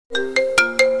Hold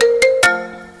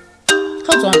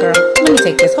on, girl. Let me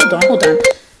take this. Hold on.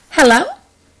 Hello?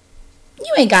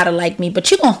 You ain't gotta like me,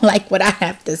 but you gonna like what I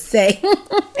have to say.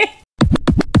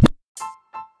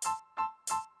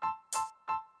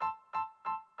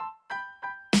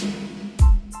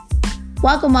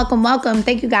 Welcome.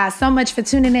 Thank you guys so much for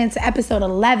tuning in to episode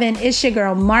 11. It's your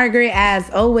girl, Margaret, as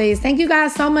always. Thank you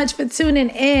guys so much for tuning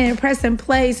in, pressing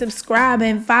play,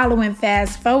 subscribing, following,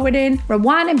 fast forwarding,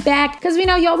 rewinding back, because we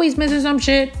know you're always missing some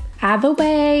shit. Either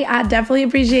way, I definitely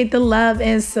appreciate the love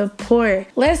and support.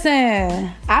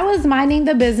 Listen, I was minding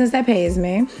the business that pays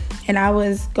me, and I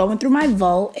was going through my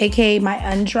vault, aka my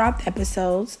undropped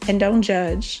episodes, and don't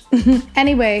judge.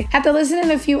 Anyway, after listening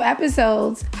to a few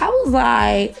episodes, I was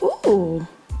like, ooh,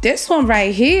 this one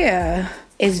right here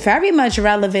is very much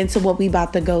relevant to what we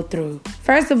about to go through.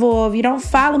 First of all, if you don't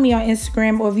follow me on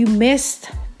Instagram or if you missed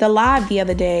the live the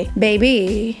other day,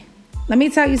 baby, let me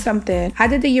tell you something. I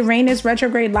did the Uranus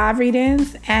retrograde live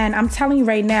readings, and I'm telling you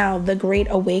right now, the great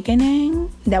awakening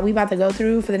that we about to go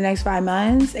through for the next 5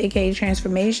 months, aka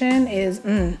transformation, is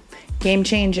game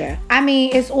changer. I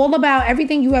mean, it's all about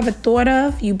everything you ever thought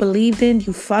of, you believed in,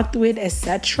 you fucked with,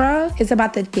 etc. It's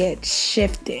about to get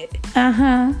shifted.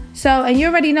 So, and you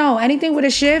already know, anything with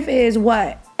a shift is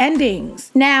what?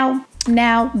 Endings. Now,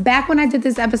 back when I did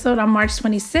this episode on March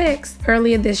 26th,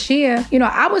 earlier this year,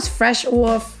 I was fresh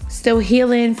off, still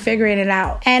healing, figuring it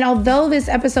out. And although this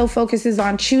episode focuses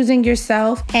on choosing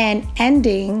yourself and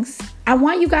endings, I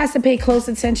want you guys to pay close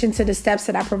attention to the steps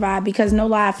that I provide, because no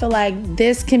lie, I feel like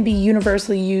this can be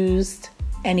universally used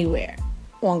anywhere.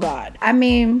 On God. I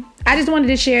mean, I just wanted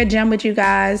to share a gem with you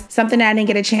guys, something that I didn't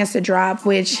get a chance to drop,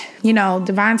 which,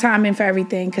 divine timing for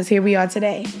everything, because here we are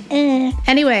today.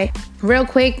 Anyway, real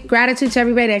quick, gratitude to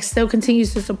everybody that still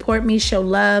continues to support me, show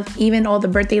love, even all the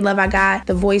birthday love I got,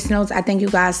 the voice notes. I thank you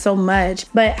guys so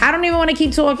much. But I don't even want to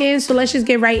keep talking, so let's just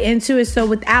get right into it. So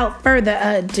without further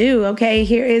ado, okay,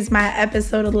 here is my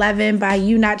episode 11 by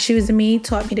You Not Choosing Me,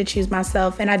 taught me to choose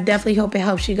myself. And I definitely hope it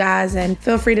helps you guys, and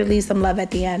feel free to leave some love at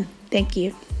the end. Thank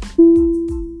you.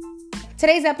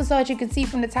 Today's episode, as you can see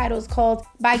from the title, is called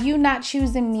By You Not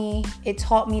Choosing Me, It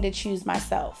Taught Me to Choose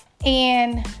Myself.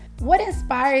 And what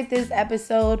inspired this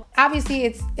episode? Obviously,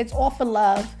 it's all for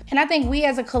love. And I think we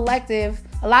as a collective,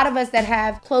 a lot of us that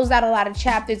have closed out a lot of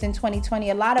chapters in 2020,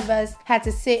 a lot of us had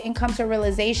to sit and come to a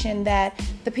realization that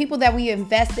the people that we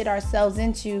invested ourselves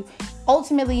into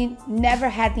ultimately never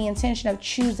had the intention of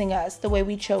choosing us the way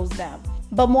we chose them.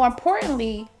 But more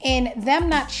importantly, in them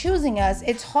not choosing us,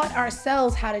 it taught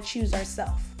ourselves how to choose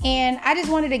ourselves. And I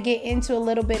just wanted to get into a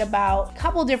little bit about a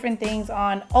couple different things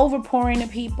on overpouring to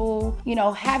people,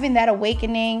 having that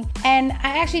awakening. And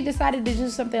I actually decided to do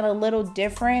something a little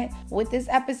different with this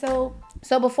episode.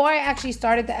 So before I actually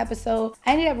started the episode,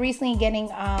 I ended up recently getting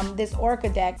this Oracle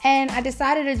deck, and I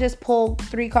decided to just pull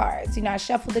 3 cards. I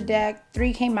shuffled the deck,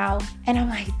 3 came out, and I'm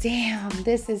like, damn,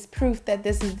 this is proof that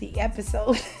this is the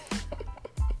episode.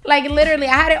 Like literally,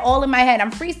 I had it all in my head.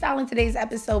 I'm freestyling today's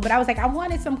episode, but I was like, I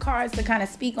wanted some cards to kind of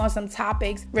speak on some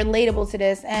topics relatable to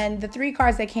this. And the 3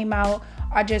 cards that came out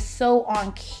are just so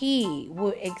on key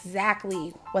with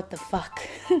exactly what the fuck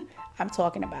I'm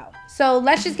talking about. So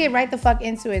let's just get right the fuck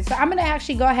into it. So I'm going to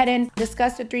actually go ahead and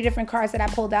discuss the 3 different cards that I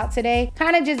pulled out today.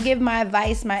 Kind of just give my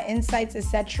advice, my insights,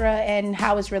 etc., and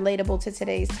how it's relatable to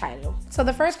today's title. So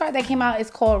the first card that came out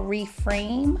is called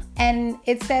Reframe, and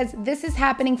it says, "This is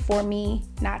happening for me,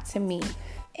 not to me."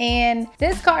 And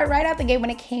this card right out the gate when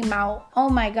it came out, oh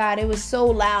my God, it was so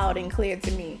loud and clear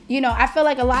to me. I feel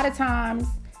like a lot of times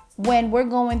when we're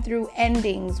going through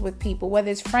endings with people, whether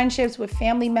it's friendships with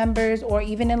family members or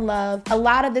even in love, a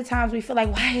lot of the times we feel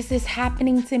like, why is this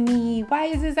happening to me? Why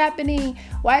is this happening?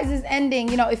 Why is this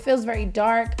ending? It feels very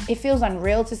dark. It feels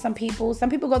unreal to some people. Some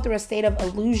people go through a state of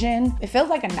illusion. It feels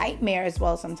like a nightmare as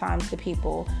well sometimes to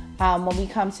people when we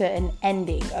come to an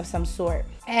ending of some sort.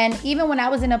 And even when I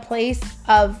was in a place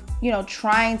of,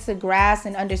 trying to grasp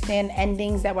and understand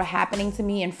endings that were happening to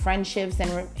me in friendships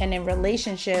and in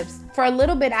relationships, for a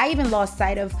little bit, I even lost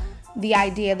sight of the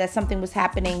idea that something was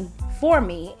happening for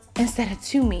me instead of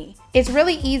to me. It's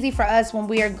really easy for us when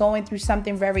we are going through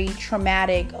something very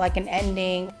traumatic, like an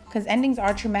ending, because endings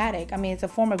are traumatic. I mean, it's a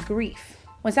form of grief.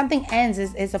 When something ends,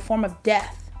 it's a form of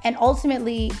death. And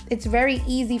ultimately, it's very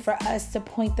easy for us to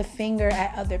point the finger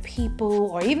at other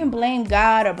people, or even blame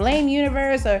God or blame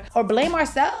universe or blame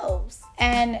ourselves,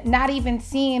 and not even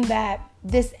seeing that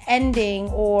this ending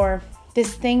or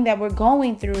this thing that we're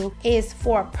going through is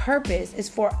for a purpose, is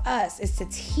for us, is to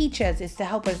teach us, is to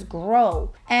help us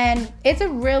grow. And it's a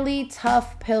really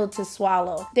tough pill to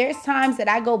swallow. There's times that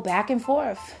I go back and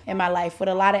forth in my life with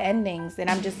a lot of endings, and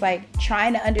I'm just like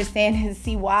trying to understand and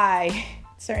see why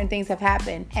certain things have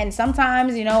happened. And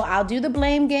sometimes, I'll do the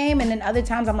blame game, and then other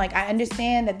times I'm like, I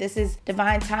understand that this is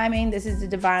divine timing, this is the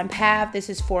divine path, this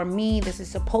is for me, this is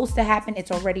supposed to happen,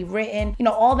 it's already written.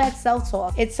 All that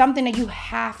self-talk, it's something that you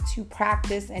have to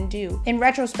practice and do. In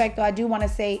retrospect, though, I do want to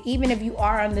say, even if you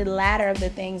are on the latter of the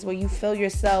things where you feel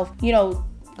yourself,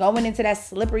 going into that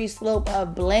slippery slope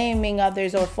of blaming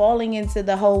others or falling into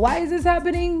the whole, why is this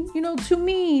happening, to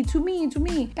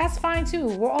me? That's fine too.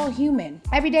 We're all human.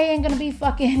 Every day ain't gonna be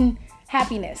fucking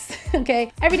happiness,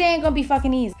 okay? Every day ain't gonna be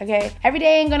fucking easy, okay? Every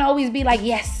day ain't gonna always be like,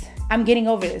 yes, I'm getting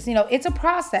over this. It's a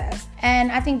process.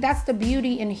 And I think that's the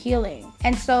beauty in healing.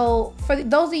 And so for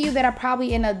those of you that are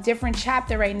probably in a different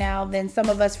chapter right now than some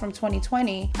of us from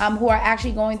 2020, who are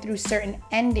actually going through certain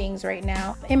endings right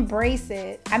now, embrace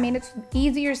it. I mean, it's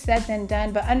easier said than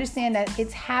done, but understand that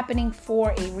it's happening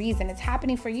for a reason. It's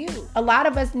happening for you. A lot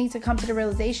of us need to come to the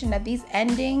realization that these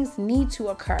endings need to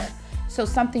occur, so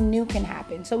something new can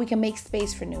happen, so we can make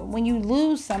space for new. When you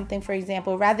lose something, for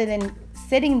example, rather than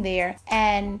sitting there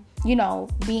and,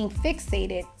 being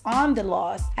fixated on the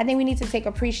loss, I think we need to take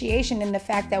appreciation in the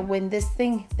fact that when this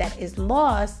thing that is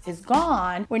lost is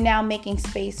gone, we're now making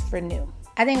space for new.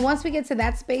 I think once we get to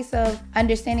that space of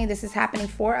understanding this is happening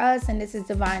for us and this is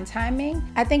divine timing,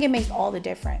 I think it makes all the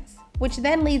difference. Which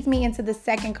then leads me into the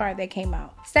second card that came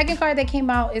out. Second card that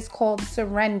came out is called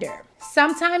Surrender.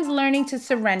 Sometimes learning to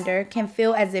surrender can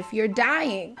feel as if you're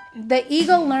dying. The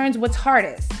ego learns what's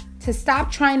hardest, to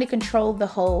stop trying to control the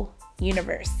whole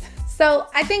universe. So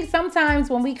I think sometimes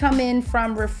when we come in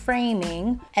from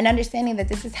reframing and understanding that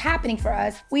this is happening for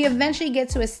us, we eventually get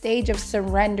to a stage of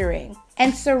surrendering.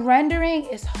 And surrendering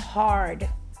is hard.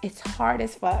 It's hard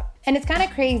as fuck. And it's kind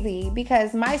of crazy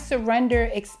because my surrender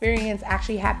experience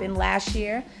actually happened last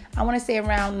year. I want to say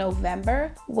around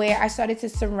November, where I started to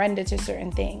surrender to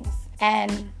certain things.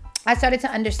 And I started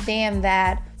to understand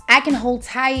that I can hold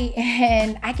tight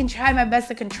and I can try my best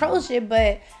to control shit,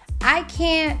 but I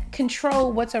can't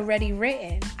control what's already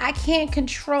written. I can't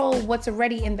control what's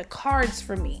already in the cards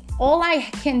for me. All I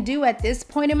can do at this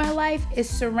point in my life is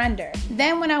surrender.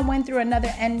 Then when I went through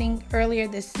another ending earlier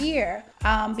this year,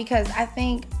 because I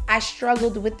think I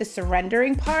struggled with the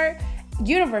surrendering part,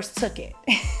 universe took it.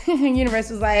 Universe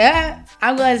was like,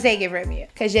 I'm going to take it from you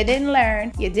because you didn't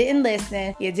learn, you didn't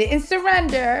listen, you didn't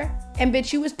surrender, and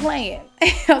bitch, you was playing.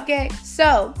 Okay?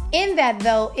 So in that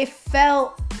though, it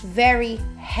felt very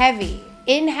heavy.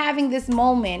 In having this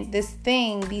moment, this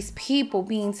thing, these people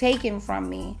being taken from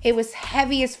me, it was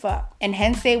heavy as fuck. And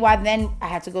hence why then I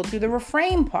had to go through the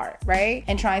reframe part, right?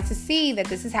 And trying to see that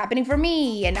this is happening for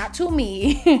me and not to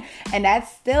me. And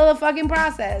that's still a fucking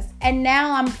process. And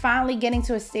now I'm finally getting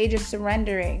to a stage of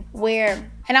surrendering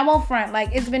where, and I won't front, like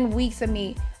it's been weeks of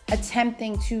me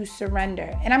attempting to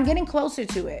surrender. And I'm getting closer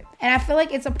to it. And I feel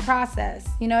like it's a process,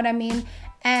 you know what I mean?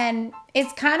 And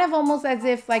it's kind of almost as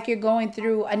if like you're going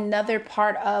through another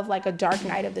part of like a dark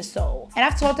night of the soul. And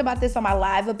I've talked about this on my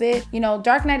live a bit.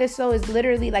 Dark night of the soul is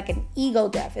literally like an ego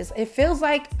death. It feels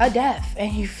like a death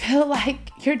and you feel like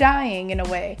you're dying in a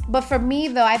way. But for me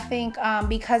though, I think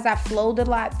because I flowed a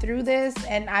lot through this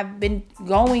and I've been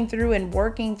going through and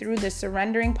working through the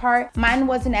surrendering part, mine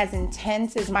wasn't as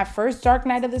intense as my first dark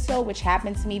night of the soul, which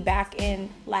happened to me back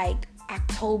in like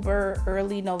October,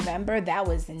 early November. That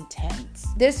was intense.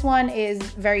 This one is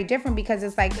very different because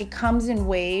it's like it comes in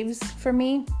waves for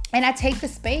me, and I take the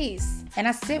space and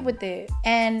I sit with it.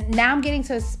 And now I'm getting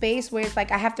to a space where it's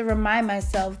like I have to remind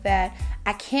myself that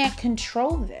I can't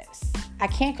control this. I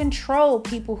can't control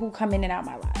people who come in and out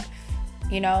my life,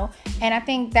 And I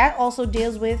think that also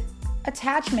deals with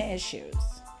attachment issues.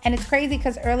 And it's crazy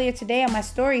because earlier today on my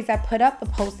stories, I put up a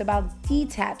post about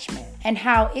detachment and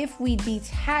how if we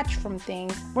detach from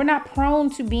things, we're not prone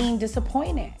to being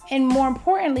disappointed. And more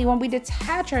importantly, when we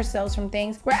detach ourselves from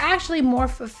things, we're actually more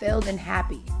fulfilled and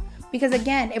happy. Because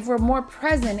again, if we're more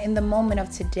present in the moment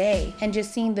of today and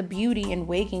just seeing the beauty in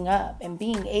waking up and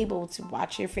being able to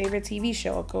watch your favorite TV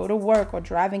show or go to work or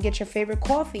drive and get your favorite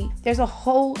coffee, there's a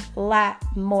whole lot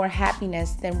more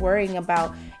happiness than worrying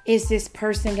about, is this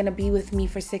person gonna be with me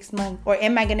for 6 months? Or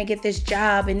am I gonna get this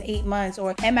job in 8 months?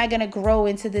 Or am I gonna grow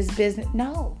into this business?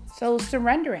 No. So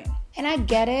surrendering. And I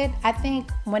get it. I think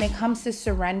when it comes to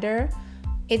surrender,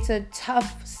 it's a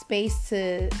tough space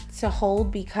to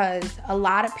hold because a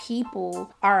lot of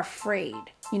people are afraid.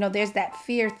 You know, there's that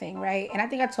fear thing, right? And I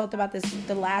think I talked about this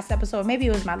the last episode. Maybe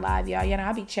it was my live, y'all. You know,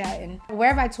 I'll be chatting.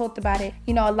 Wherever I talked about it,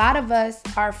 you know, a lot of us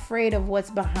are afraid of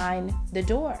what's behind the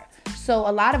door. So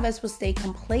a lot of us will stay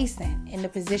complacent in the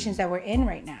positions that we're in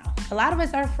right now. A lot of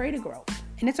us are afraid of growth.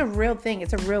 And it's a real thing.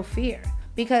 It's a real fear.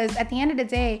 Because at the end of the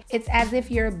day, it's as if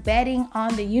you're betting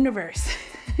on the universe.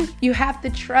 You have to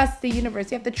trust the universe.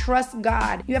 You have to trust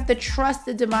God. You have to trust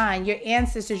the divine, your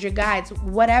ancestors, your guides,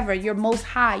 whatever, your most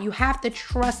high. You have to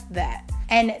trust that.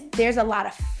 And there's a lot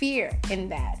of fear in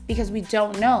that because we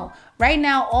don't know. Right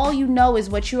now, all you know is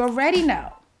what you already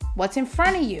know. What's in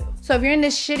front of you. So if you're in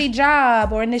this shitty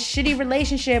job or in this shitty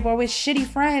relationship or with shitty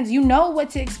friends, you know what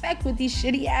to expect with these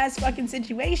shitty ass fucking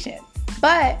situations.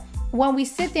 But when we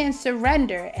sit there and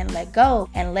surrender and let go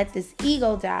and let this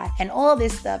ego die and all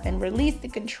this stuff and release the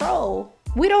control,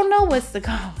 we don't know what's to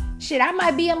come. Shit, I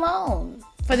might be alone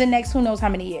for the next who knows how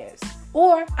many years.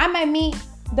 Or I might meet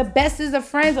the bestest of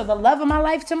friends or the love of my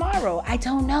life tomorrow. I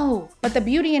don't know. But the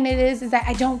beauty in it is that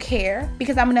I don't care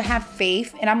because I'm going to have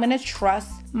faith and I'm going to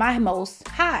trust my most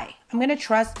high. I'm going to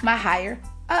trust my higher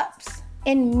ups.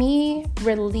 In me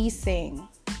releasing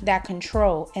that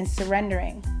control and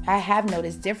surrendering, I have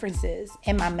noticed differences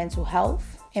in my mental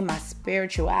health, in my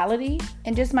spirituality,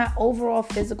 and just my overall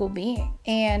physical being.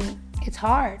 And it's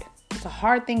hard. It's a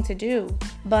hard thing to do,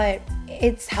 but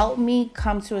it's helped me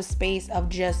come to a space of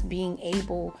just being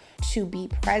able to be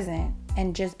present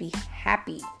and just be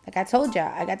happy. Like I told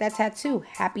y'all, I got that tattoo,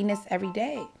 happiness every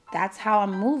day. That's how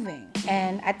I'm moving.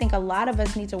 And I think a lot of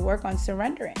us need to work on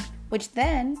surrendering, which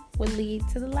then would lead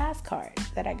to the last card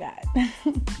that I got.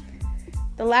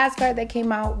 The last card that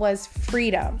came out was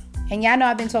freedom. And y'all know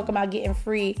I've been talking about getting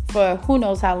free for who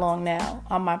knows how long now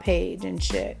on my page and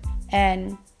shit.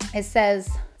 And it says,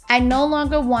 I no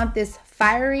longer want this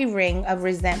fiery ring of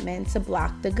resentment to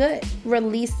block the good.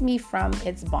 Release me from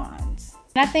its bonds.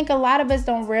 And I think a lot of us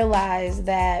don't realize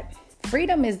that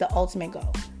freedom is the ultimate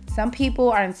goal. Some people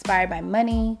are inspired by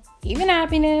money, even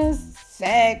happiness,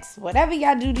 sex, whatever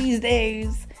y'all do these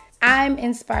days. I'm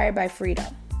inspired by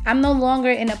freedom. I'm no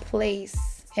longer in a place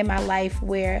in my life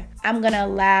where I'm gonna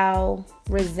allow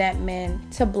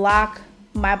resentment to block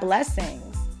my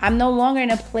blessings. I'm no longer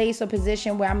in a place or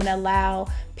position where I'm gonna allow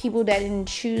people that didn't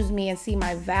choose me and see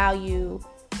my value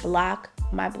block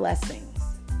my blessings.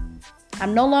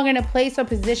 I'm no longer in a place or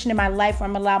position in my life where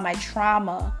I'm gonna allow my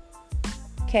trauma,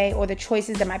 okay, or the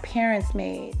choices that my parents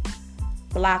made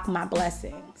block my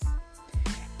blessings.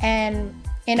 And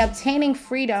in obtaining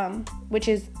freedom, which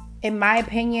is, in my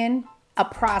opinion, a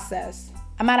process,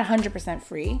 I'm not 100%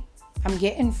 free. I'm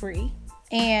getting free.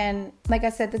 And like I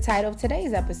said, the title of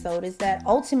today's episode is that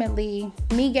ultimately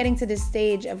me getting to this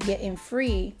stage of getting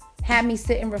free had me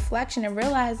sit in reflection and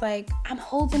realize, like, I'm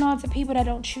holding on to people that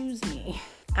don't choose me.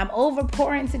 I'm over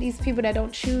pouring to these people that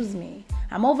don't choose me.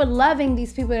 I'm over loving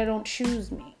these people that don't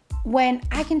choose me. When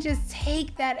I can just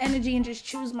take that energy and just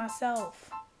choose myself.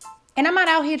 And I'm not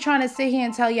out here trying to sit here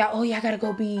and tell y'all, oh, y'all gotta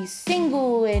go be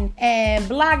single and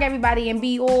block everybody and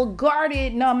be all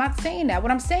guarded. No, I'm not saying that.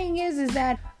 What I'm saying is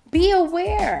that be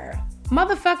aware.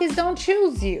 Motherfuckers don't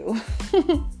choose you.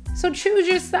 So choose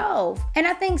yourself. And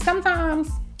I think sometimes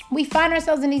we find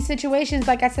ourselves in these situations,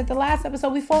 like I said the last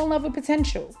episode, we fall in love with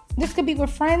potential. This could be with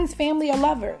friends, family, or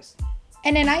lovers.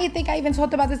 And then I think I even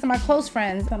talked about this in my close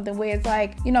friends, something where it's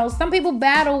like, you know, some people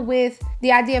battle with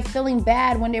the idea of feeling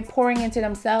bad when they're pouring into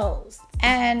themselves.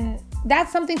 And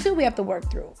that's something too we have to work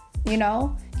through, you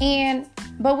know?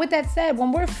 But with that said,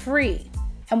 when we're free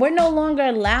and we're no longer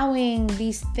allowing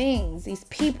these things, these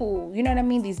people, you know what I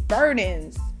mean, these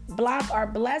burdens block our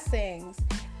blessings,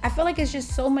 I feel like it's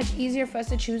just so much easier for us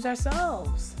to choose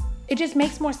ourselves. It just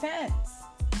makes more sense.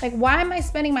 Like, why am I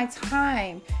spending my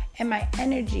time and my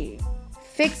energy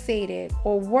fixated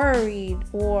or worried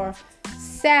or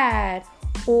sad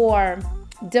or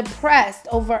depressed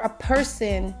over a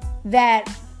person that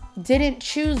didn't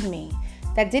choose me,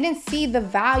 that didn't see the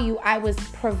value I was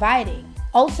providing?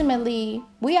 Ultimately,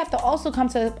 we have to also come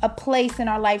to a place in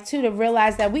our life too to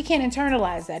realize that we can't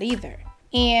internalize that either.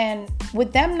 And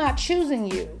with them not choosing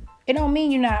you, it don't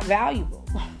mean you're not valuable.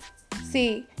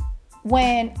 See,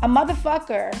 when a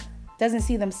motherfucker doesn't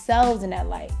see themselves in that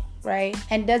light, right,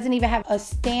 and doesn't even have a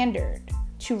standard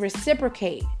to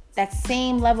reciprocate that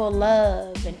same level of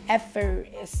love and effort,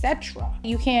 etc.,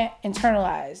 you can't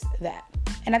internalize that.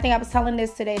 And I think I was telling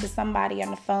this today to somebody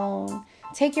on the phone.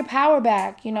 Take your power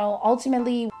back. You know,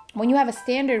 ultimately, when you have a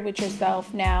standard with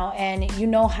yourself now and you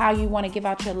know how you want to give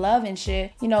out your love and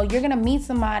shit, you know, you're going to meet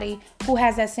somebody who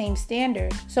has that same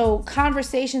standard. So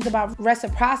conversations about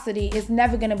reciprocity is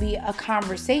never going to be a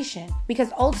conversation,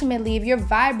 because ultimately if you're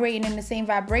vibrating in the same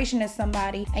vibration as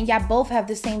somebody and y'all both have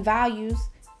the same values,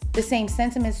 the same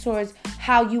sentiments towards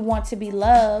how you want to be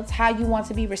loved, how you want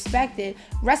to be respected,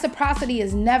 reciprocity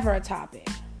is never a topic.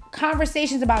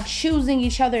 Conversations about choosing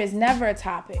each other is never a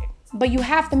topic. But you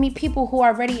have to meet people who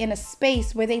are already in a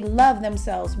space where they love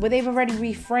themselves, where they've already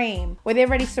reframed, where they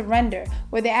already surrender,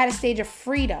 where they're at a stage of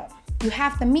freedom. You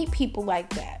have to meet people like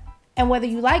that. And whether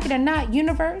you like it or not,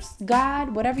 universe,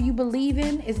 God, whatever you believe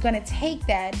in, is going to take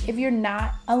that if you're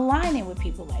not aligning with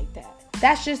people like that.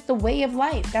 That's just the way of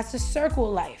life. That's the circle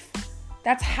of life.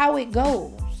 That's how it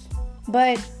goes.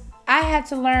 But I had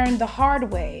to learn the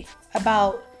hard way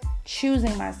about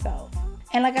choosing myself.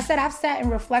 And like I said, I've sat in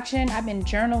reflection. I've been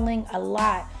journaling a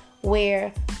lot,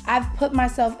 where I've put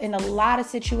myself in a lot of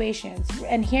situations.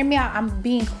 And hear me out, I'm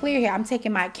being clear here. I'm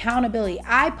taking my accountability.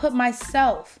 I put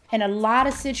myself in a lot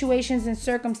of situations and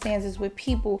circumstances with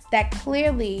people that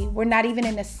clearly were not even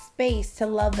in a space to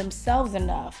love themselves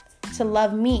enough to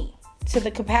love me to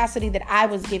the capacity that I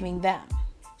was giving them.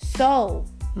 So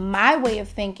my way of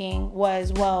thinking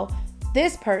was, well,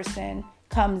 this person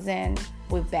comes in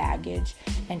with baggage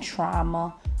and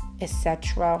trauma,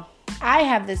 etc. I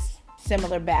have this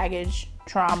similar baggage,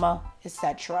 trauma,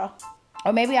 etc.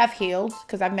 Or maybe I've healed,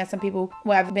 because I've met some people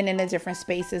who have been in a different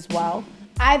space as well.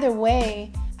 Either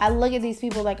way, I look at these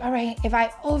people like, all right, if I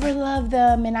overlove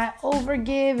them and I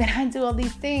overgive and I do all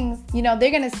these things, you know,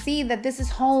 they're going to see that this is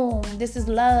home, this is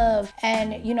love.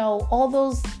 And, you know, all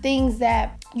those things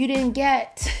that you didn't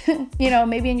get, you know,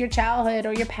 maybe in your childhood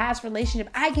or your past relationship,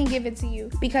 I can give it to you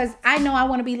because I know I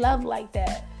want to be loved like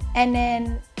that. And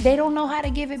then they don't know how to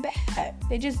give it back.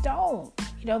 They just don't.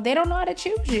 You know, they don't know how to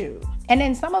choose you. And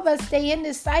then some of us stay in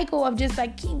this cycle of just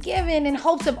like keep giving in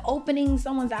hopes of opening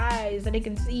someone's eyes so they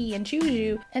can see and choose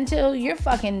you until you're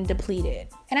fucking depleted.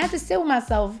 And I had to sit with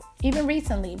myself even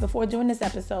recently before doing this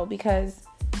episode, because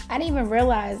I didn't even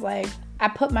realize, like, I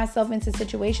put myself into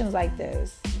situations like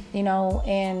this, you know,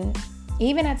 and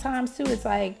even at times too, it's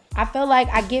like I feel like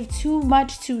I give too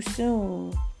much too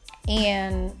soon.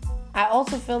 And I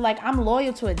also feel like I'm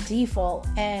loyal to a default,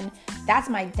 and that's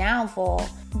my downfall.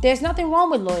 There's nothing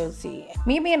wrong with loyalty.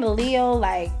 Me being a Leo,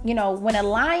 like, you know, when a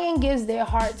lion gives their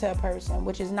heart to a person,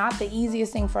 which is not the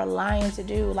easiest thing for a lion to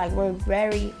do, like, we're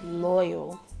very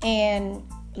loyal and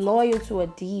loyal to a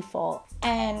default.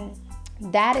 And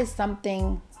that is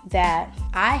something that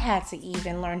I had to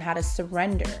even learn how to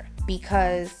surrender,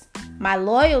 because my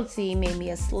loyalty made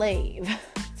me a slave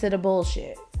to the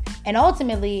bullshit. And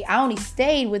ultimately, I only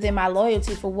stayed within my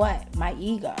loyalty for what? My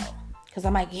ego. Because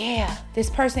I'm like, yeah, this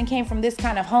person came from this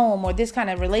kind of home or this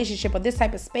kind of relationship or this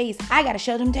type of space. I got to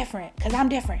show them different, because I'm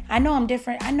different. I know I'm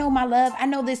different. I know my love. I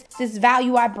know this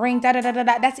value I bring,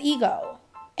 da-da-da-da-da. That's ego.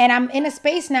 And I'm in a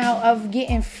space now of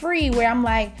getting free where I'm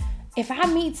like, if I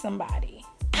meet somebody,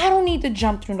 I don't need to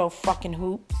jump through no fucking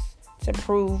hoops to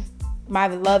prove my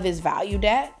love is valued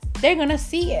at. They're gonna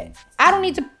see it. I don't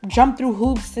need to jump through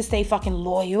hoops to stay fucking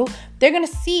loyal. They're gonna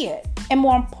see it. And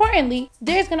more importantly,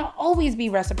 there's gonna always be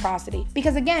reciprocity.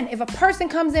 Because again, if a person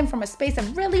comes in from a space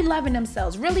of really loving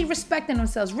themselves, really respecting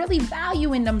themselves, really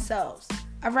valuing themselves,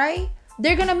 all right?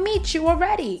 They're gonna meet you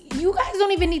already. You guys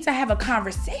don't even need to have a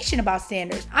conversation about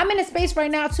standards. I'm in a space right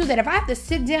now too that if I have to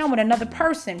sit down with another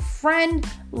person, friend,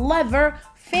 lover,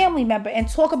 family member, and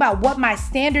talk about what my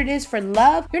standard is for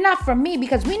love, you're not for me,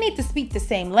 because we need to speak the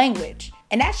same language.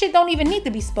 And that shit don't even need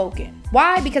to be spoken.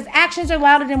 Why? Because actions are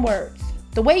louder than words.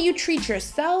 The way you treat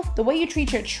yourself, the way you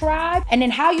treat your tribe, and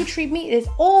then how you treat me is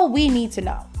all we need to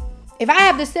know. If I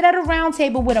have to sit at a round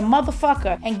table with a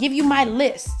motherfucker and give you my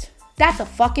list, that's a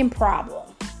fucking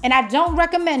problem. And I don't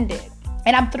recommend it.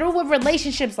 And I'm through with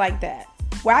relationships like that,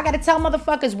 where I gotta tell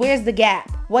motherfuckers, where's the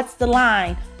gap? What's the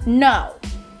line? No.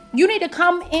 You need to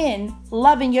come in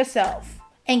loving yourself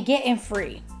and getting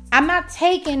free. I'm not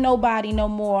taking nobody no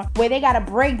more where they gotta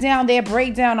break down their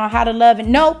breakdown on how to love it.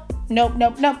 Nope.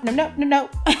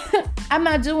 I'm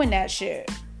not doing that shit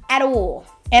at all.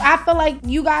 And I feel like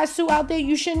you guys too out there,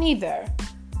 you shouldn't either.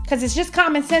 Because it's just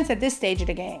common sense at this stage of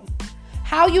the game.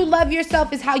 How you love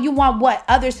yourself is how you want what?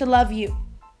 Others to love you.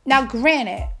 Now,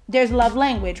 granted, there's love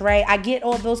language, right? I get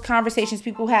all those conversations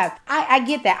people have. I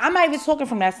get that. I'm not even talking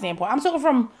from that standpoint. I'm talking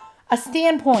from a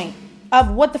standpoint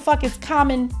of what the fuck is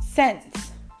common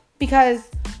sense. Because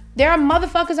there are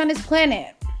motherfuckers on this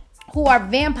planet who are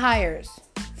vampires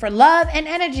for love and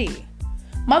energy.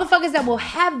 Motherfuckers that will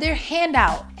have their hand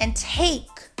out and take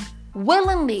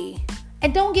willingly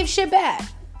and don't give shit back.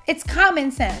 It's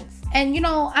common sense. And you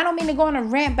know, I don't mean to go on a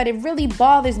rant, but it really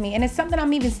bothers me. And it's something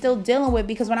I'm even still dealing with,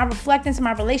 because when I reflect into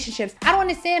my relationships, I don't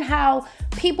understand how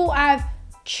people I've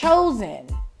chosen,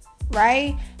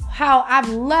 right? How I've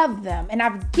loved them and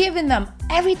I've given them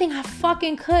everything I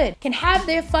fucking could, can have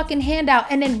their fucking hand out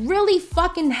and then really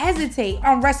fucking hesitate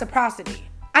on reciprocity.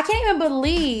 I can't even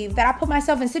believe that I put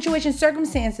myself in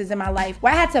circumstances in my life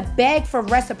where I had to beg for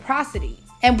reciprocity.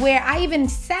 And where I even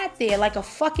sat there like a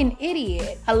fucking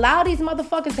idiot, allow these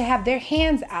motherfuckers to have their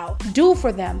hands out, do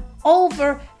for them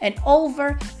over and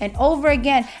over and over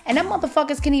again. And them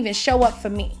motherfuckers can even show up for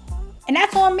me. And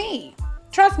that's on me.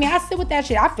 Trust me, I sit with that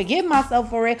shit. I forgive myself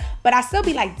for it, but I still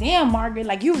be like, damn, Margaret,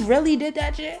 like you really did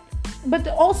that shit? But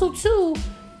also too,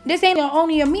 this ain't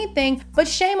only a me thing, but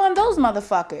shame on those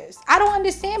motherfuckers. I don't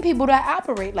understand people that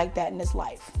operate like that in this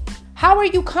life. How are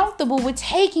you comfortable with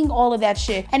taking all of that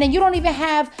shit and then you don't even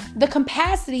have the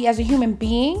capacity as a human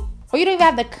being, or you don't even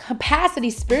have the capacity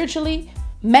spiritually,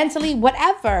 mentally,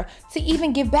 whatever, to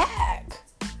even give back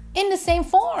in the same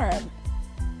form?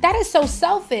 That is so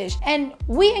selfish. And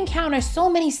we encounter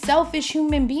so many selfish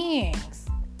human beings.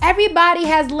 Everybody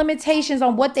has limitations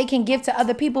on what they can give to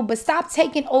other people, but stop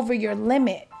taking over your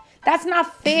limit. That's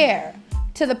not fair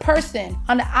to the person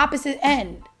on the opposite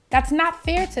end. That's not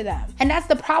fair to them. And that's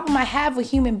the problem I have with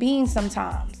human beings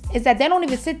sometimes, is that they don't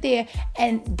even sit there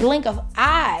and blink of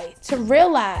eye to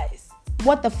realize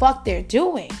what the fuck they're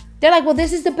doing. They're like, well,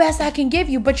 this is the best I can give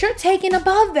you, but you're taking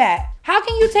above that. How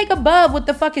can you take above what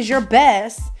the fuck is your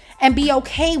best and be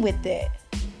okay with it?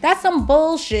 That's some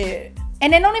bullshit.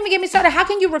 And then don't even get me started. How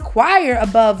can you require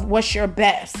above what's your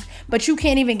best, but you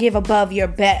can't even give above your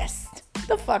best? Get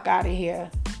the fuck out of here.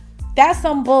 That's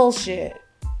some bullshit.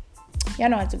 Y'all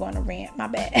know I had to go on a rant. My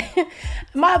bad.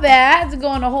 My bad. I had to go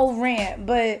on a whole rant.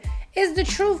 But it's the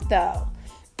truth, though.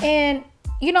 And,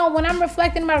 you know, when I'm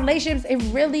reflecting on my relationships, it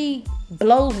really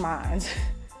blows minds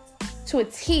to a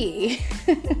T.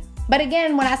 But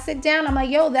again, when I sit down, I'm like,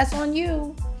 yo, that's on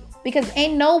you. Because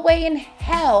ain't no way in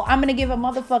hell I'm going to give a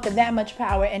motherfucker that much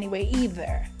power anyway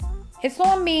either. It's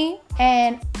on me.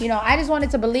 And, you know, I just wanted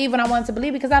to believe when I wanted to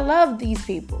believe, because I love these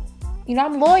people. You know,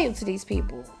 I'm loyal to these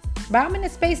people. But I'm in a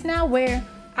space now where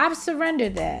I've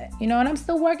surrendered that, you know, and I'm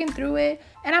still working through it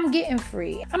and I'm getting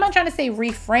free. I'm not trying to say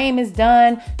reframe is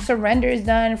done, surrender is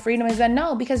done, freedom is done.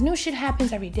 No, because new shit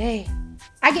happens every day.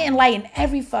 I get enlightened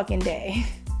every fucking day.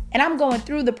 And I'm going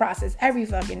through the process every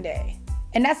fucking day.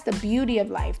 And that's the beauty of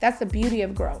life. That's the beauty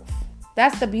of growth.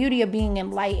 That's the beauty of being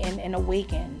enlightened and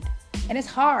awakened. And it's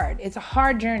hard. It's a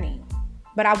hard journey.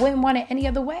 But I wouldn't want it any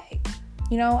other way.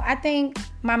 You know, I think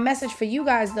my message for you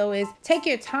guys, though, is take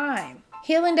your time.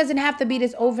 Healing doesn't have to be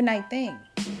this overnight thing.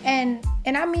 And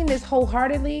I mean this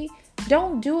wholeheartedly.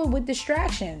 Don't do it with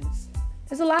distractions.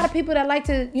 There's a lot of people that like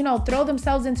to, you know, throw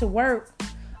themselves into work.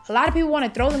 A lot of people want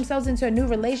to throw themselves into a new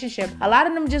relationship. A lot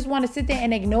of them just want to sit there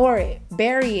and ignore it,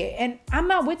 bury it. And I'm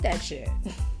not with that shit.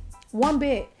 One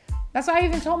bit. That's why I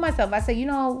even told myself, I said, you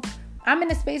know, I'm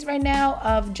in a space right now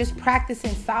of just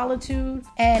practicing solitude,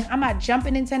 and I'm not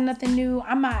jumping into nothing new.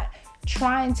 I'm not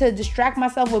trying to distract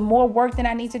myself with more work than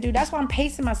I need to do. That's why I'm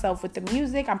pacing myself with the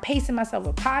music. I'm pacing myself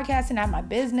with podcasting at my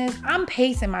business. I'm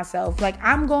pacing myself. Like,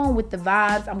 I'm going with the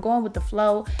vibes. I'm going with the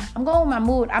flow. I'm going with my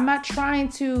mood. I'm not trying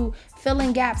to fill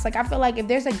in gaps. Like, I feel like if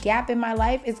there's a gap in my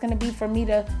life, it's going to be for me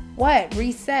to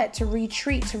reset, to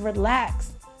retreat, to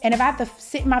relax. And if I have to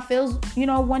sit in my feels, you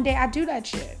know, one day I do that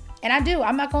shit. And I do.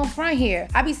 I'm not going to front here.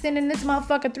 I be sitting in this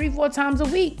motherfucker 3-4 times a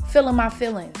week, feeling my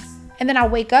feelings. And then I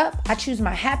wake up, I choose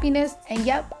my happiness, and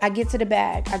yep, I get to the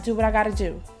bag. I do what I got to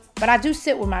do. But I do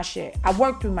sit with my shit. I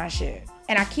work through my shit.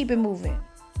 And I keep it moving.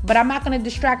 But I'm not going to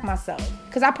distract myself.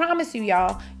 Because I promise you,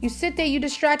 y'all, you sit there, you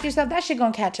distract yourself, that shit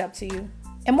going to catch up to you.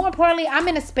 And more importantly, I'm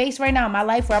in a space right now in my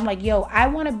life where I'm like, yo, I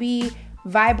want to be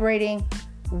vibrating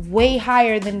way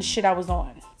higher than the shit I was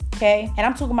on. Okay? And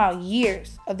I'm talking about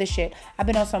years of this shit. I've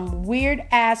been on some weird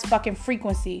ass fucking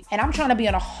frequency, and I'm trying to be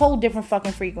on a whole different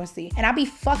fucking frequency. And I be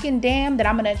fucking damned that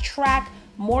I'm gonna attract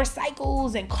more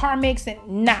cycles and karmics,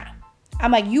 and nah.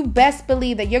 I'm like, you best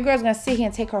believe that your girl's gonna sit here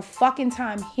and take her fucking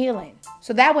time healing.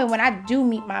 So that way, when I do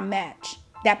meet my match,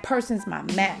 that person's my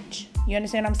match. You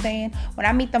understand what I'm saying? When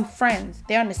I meet them friends,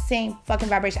 they're on the same fucking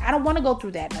vibration. I don't want to go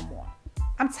through that no more.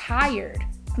 I'm tired.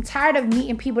 I'm tired of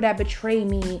meeting people that betray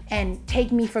me and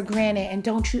take me for granted and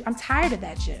don't choose. I'm tired of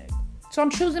that shit. So I'm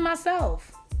choosing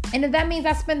myself. And if that means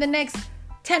I spend the next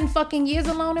 10 fucking years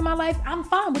alone in my life, I'm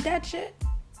fine with that shit.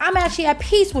 I'm actually at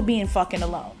peace with being fucking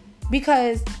alone.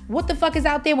 Because what the fuck is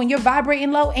out there when you're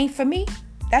vibrating low ain't for me.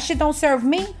 That shit don't serve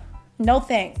me. No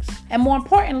thanks. And more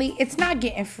importantly, it's not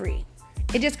getting free.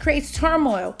 It just creates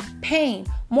turmoil, pain,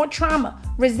 more trauma,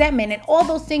 resentment, and all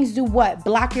those things do what?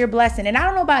 Block your blessing. And I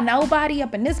don't know about nobody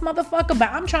up in this motherfucker, but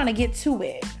I'm trying to get to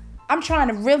it. I'm trying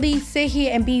to really sit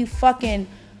here and be fucking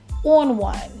on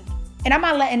one. And I'm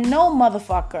not letting no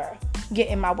motherfucker get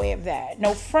in my way of that.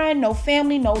 No friend, no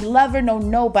family, no lover, no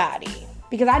nobody.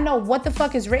 Because I know what the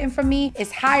fuck is written for me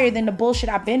is higher than the bullshit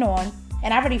I've been on.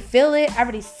 And I already feel it. I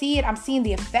already see it. I'm seeing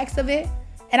the effects of it.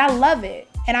 And I love it.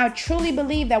 And I truly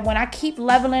believe that when I keep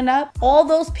leveling up, all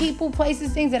those people,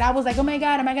 places, things that I was like, oh my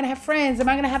God, am I going to have friends? Am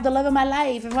I going to have the love of my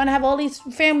life? Am I going to have all these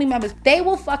family members? They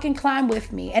will fucking climb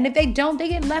with me. And if they don't, they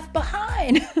get left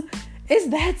behind. It's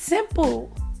that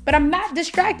simple. But I'm not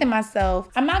distracting myself.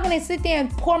 I'm not going to sit there and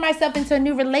pour myself into a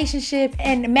new relationship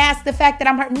and mask the fact that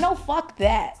I'm hurt. No, fuck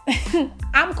that.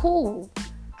 I'm cool.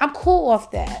 I'm cool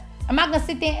off that. I'm not going to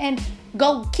sit there and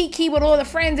go kiki with all the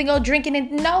friends and go drinking.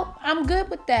 And nope, I'm good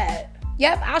with that.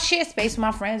 Yep, I'll share space with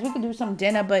my friends. We could do some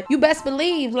dinner, but you best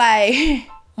believe, like,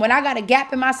 when I got a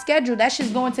gap in my schedule, that shit's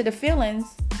going to the feelings.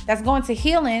 That's going to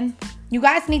healing. You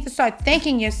guys need to start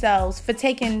thanking yourselves for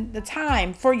taking the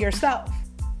time for yourself.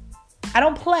 I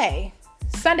don't play.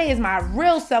 Sunday is my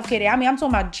real self-care day. I mean, I'm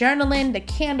talking about journaling, the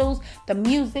candles, the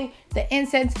music, the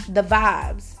incense, the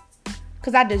vibes.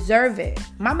 Because I deserve it.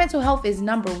 My mental health is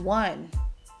number one.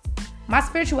 My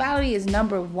spirituality is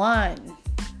number one.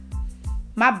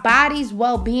 My body's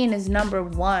well-being is number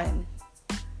one.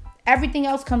 Everything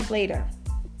else comes later.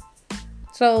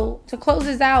 So to close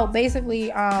this out, basically,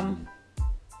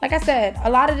 like I said, a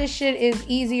lot of this shit is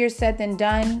easier said than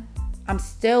done. I'm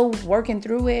still working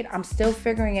through it. I'm still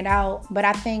figuring it out. But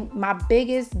I think my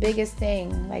biggest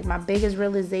thing, like my biggest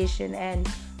realization and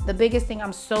the biggest thing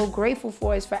I'm so grateful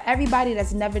for is for everybody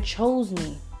that's never chose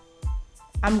me.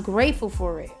 I'm grateful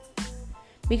for it.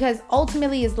 Because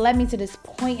ultimately it's led me to this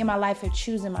point in my life of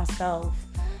choosing myself.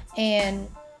 And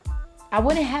I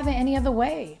wouldn't have it any other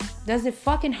way. Does it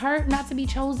fucking hurt not to be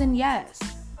chosen? Yes.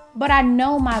 But I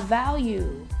know my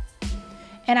value.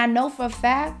 And I know for a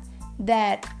fact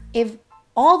that if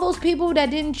all those people that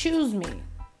didn't choose me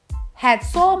had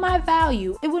saw my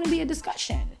value, it wouldn't be a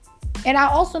discussion. And I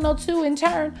also know too, in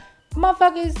turn,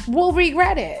 motherfuckers will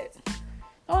regret it.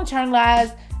 Don't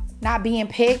internalize not being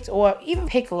picked or even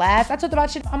picked last. I talked about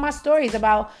shit on my stories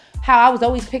about how I was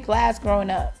always picked last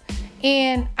growing up.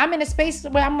 And I'm in a space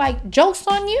where I'm like, joke's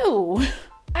on you.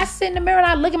 I sit in the mirror and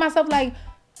I look at myself like,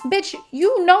 bitch,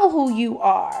 you know who you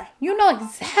are. You know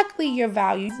exactly your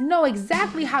value. You know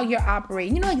exactly how you're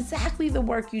operating. You know exactly the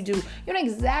work you do. You know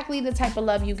exactly the type of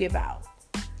love you give out.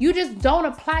 You just don't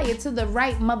apply it to the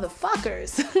right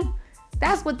motherfuckers.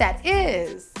 That's what that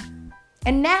is.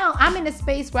 And now I'm in a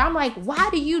space where I'm like, why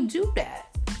do you do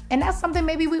that? And that's something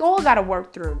maybe we all got to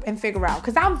work through and figure out.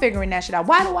 Because I'm figuring that shit out.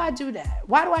 Why do I do that?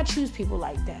 Why do I choose people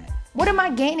like that? What am I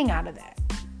gaining out of that?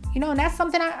 You know, and that's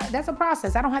something, that's a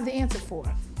process I don't have the answer for.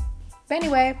 But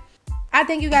anyway, I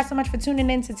thank you guys so much for tuning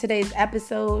in to today's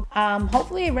episode.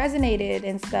 Hopefully it resonated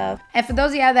and stuff. And for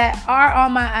those of y'all that are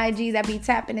on my IG that be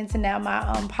tapping into now my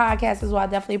podcast as well, I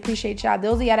definitely appreciate y'all.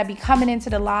 Those of y'all that be coming into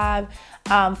the live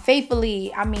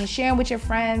faithfully, I mean, sharing with your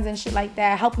friends and shit like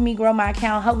that, helping me grow my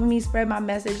account, helping me spread my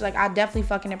message. Like, I definitely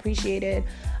fucking appreciate it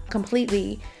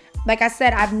completely. Like I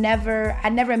said, I never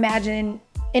imagined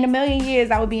in a million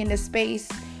years I would be in this space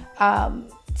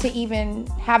to even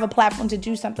have a platform to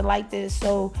do something like this.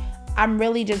 So I'm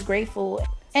really just grateful.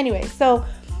 Anyway, so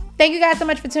thank you guys so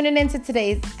much for tuning in to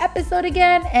today's episode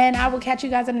again, and I will catch you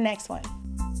guys in the next one.